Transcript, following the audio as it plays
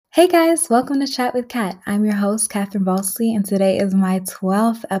Hey guys, welcome to Chat with Kat. I'm your host, Katherine Balsley, and today is my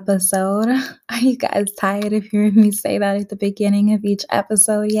 12th episode. Are you guys tired of hearing me say that at the beginning of each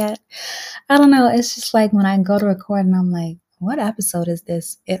episode yet? I don't know. It's just like when I go to record and I'm like, what episode is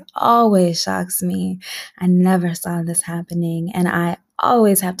this? It always shocks me. I never saw this happening, and I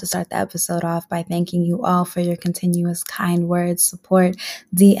always have to start the episode off by thanking you all for your continuous kind words, support,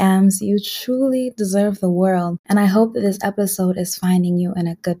 DMs. You truly deserve the world, and I hope that this episode is finding you in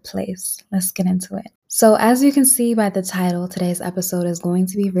a good place. Let's get into it. So, as you can see by the title, today's episode is going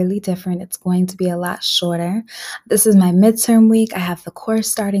to be really different. It's going to be a lot shorter. This is my midterm week. I have the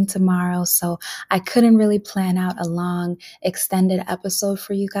course starting tomorrow, so I couldn't really plan out a long, extended episode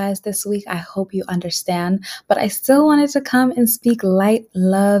for you guys this week. I hope you understand, but I still wanted to come and speak light,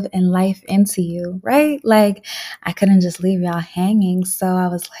 love, and life into you, right? Like, I couldn't just leave y'all hanging, so I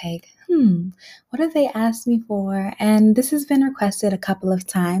was like, what have they asked me for? And this has been requested a couple of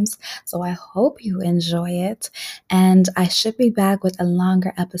times, so I hope you enjoy it. And I should be back with a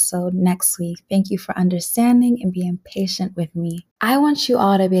longer episode next week. Thank you for understanding and being patient with me. I want you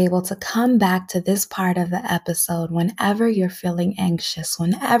all to be able to come back to this part of the episode whenever you're feeling anxious,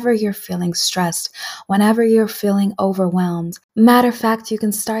 whenever you're feeling stressed, whenever you're feeling overwhelmed. Matter of fact, you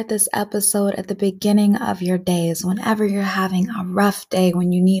can start this episode at the beginning of your days, whenever you're having a rough day,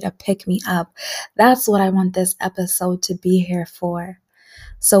 when you need a pick-me-up. That's what I want this episode to be here for.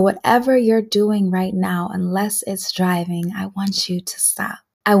 So whatever you're doing right now, unless it's driving, I want you to stop.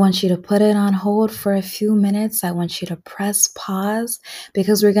 I want you to put it on hold for a few minutes. I want you to press pause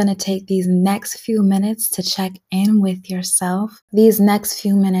because we're going to take these next few minutes to check in with yourself. These next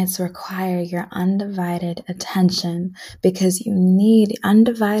few minutes require your undivided attention because you need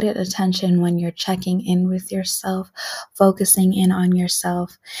undivided attention when you're checking in with yourself, focusing in on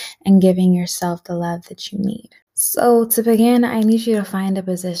yourself, and giving yourself the love that you need. So to begin, I need you to find a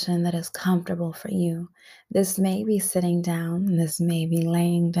position that is comfortable for you. This may be sitting down, this may be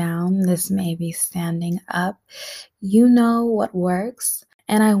laying down, this may be standing up. You know what works.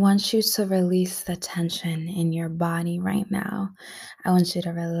 And I want you to release the tension in your body right now. I want you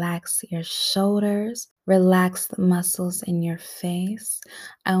to relax your shoulders, relax the muscles in your face.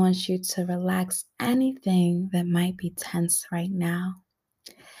 I want you to relax anything that might be tense right now.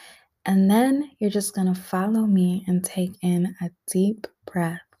 And then you're just going to follow me and take in a deep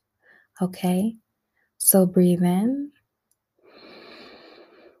breath, okay? So breathe in.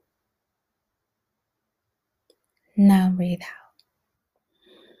 Now breathe out.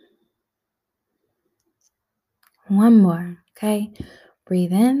 One more, okay?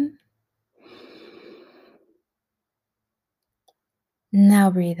 Breathe in.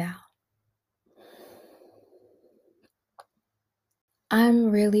 Now breathe out.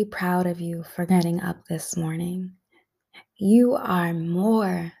 I'm really proud of you for getting up this morning. You are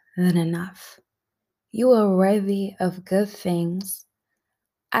more than enough. You are worthy of good things.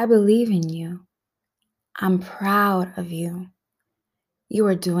 I believe in you. I'm proud of you. You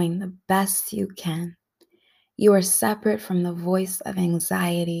are doing the best you can. You are separate from the voice of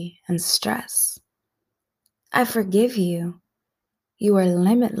anxiety and stress. I forgive you. You are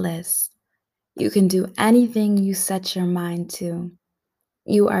limitless. You can do anything you set your mind to.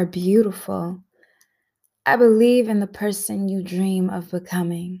 You are beautiful. I believe in the person you dream of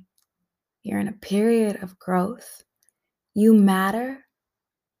becoming. You're in a period of growth. You matter,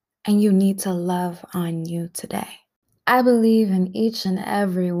 and you need to love on you today. I believe in each and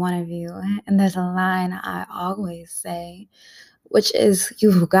every one of you, and there's a line I always say, which is,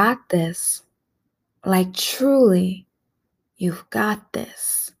 you've got this. Like, truly, you've got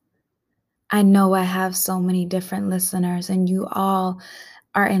this. I know I have so many different listeners, and you all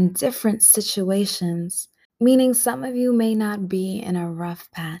are in different situations, meaning some of you may not be in a rough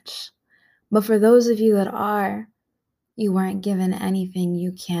patch. But for those of you that are, you weren't given anything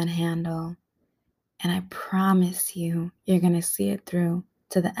you can't handle. And I promise you, you're going to see it through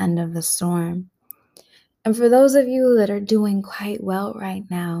to the end of the storm. And for those of you that are doing quite well right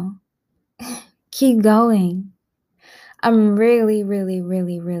now, keep going. I'm really, really,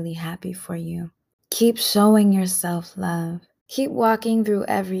 really, really happy for you. Keep showing yourself love. Keep walking through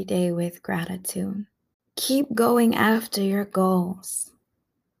every day with gratitude. Keep going after your goals.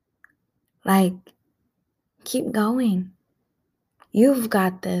 Like, keep going. You've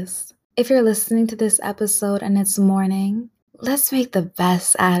got this. If you're listening to this episode and it's morning, let's make the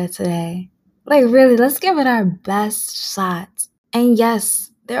best out of today. Like, really, let's give it our best shot. And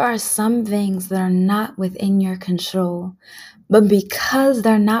yes, there are some things that are not within your control. But because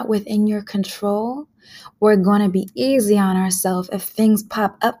they're not within your control, we're going to be easy on ourselves if things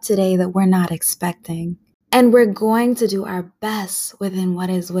pop up today that we're not expecting. And we're going to do our best within what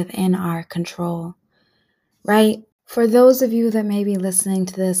is within our control, right? For those of you that may be listening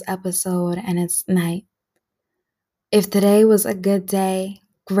to this episode and it's night, if today was a good day,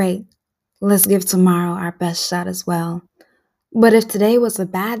 great. Let's give tomorrow our best shot as well. But if today was a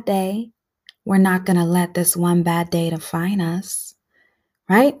bad day, we're not going to let this one bad day define us,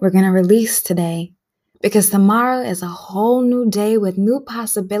 right? We're going to release today because tomorrow is a whole new day with new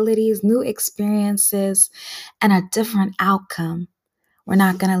possibilities, new experiences, and a different outcome. We're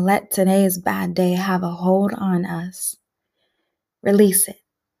not going to let today's bad day have a hold on us. Release it.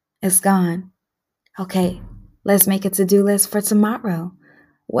 It's gone. Okay, let's make a to-do list for tomorrow.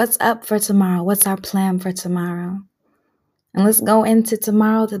 What's up for tomorrow? What's our plan for tomorrow? And let's go into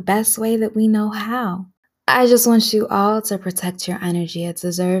tomorrow the best way that we know how. I just want you all to protect your energy. It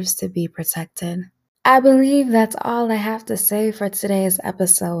deserves to be protected. I believe that's all I have to say for today's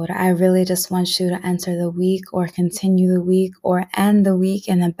episode. I really just want you to enter the week or continue the week or end the week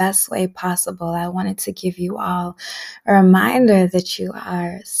in the best way possible. I wanted to give you all a reminder that you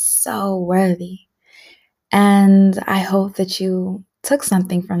are so worthy. And I hope that you took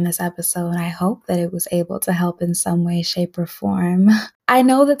something from this episode. I hope that it was able to help in some way, shape, or form. I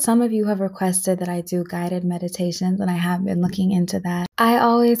know that some of you have requested that I do guided meditations, and I have been looking into that. I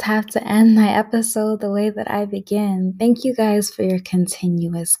always have to end my episode the way that I begin. Thank you guys for your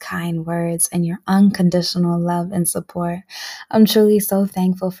continuous kind words and your unconditional love and support. I'm truly so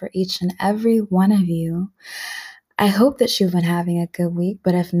thankful for each and every one of you. I hope that you've been having a good week,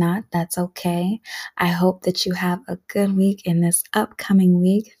 but if not, that's okay. I hope that you have a good week in this upcoming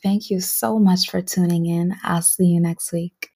week. Thank you so much for tuning in. I'll see you next week.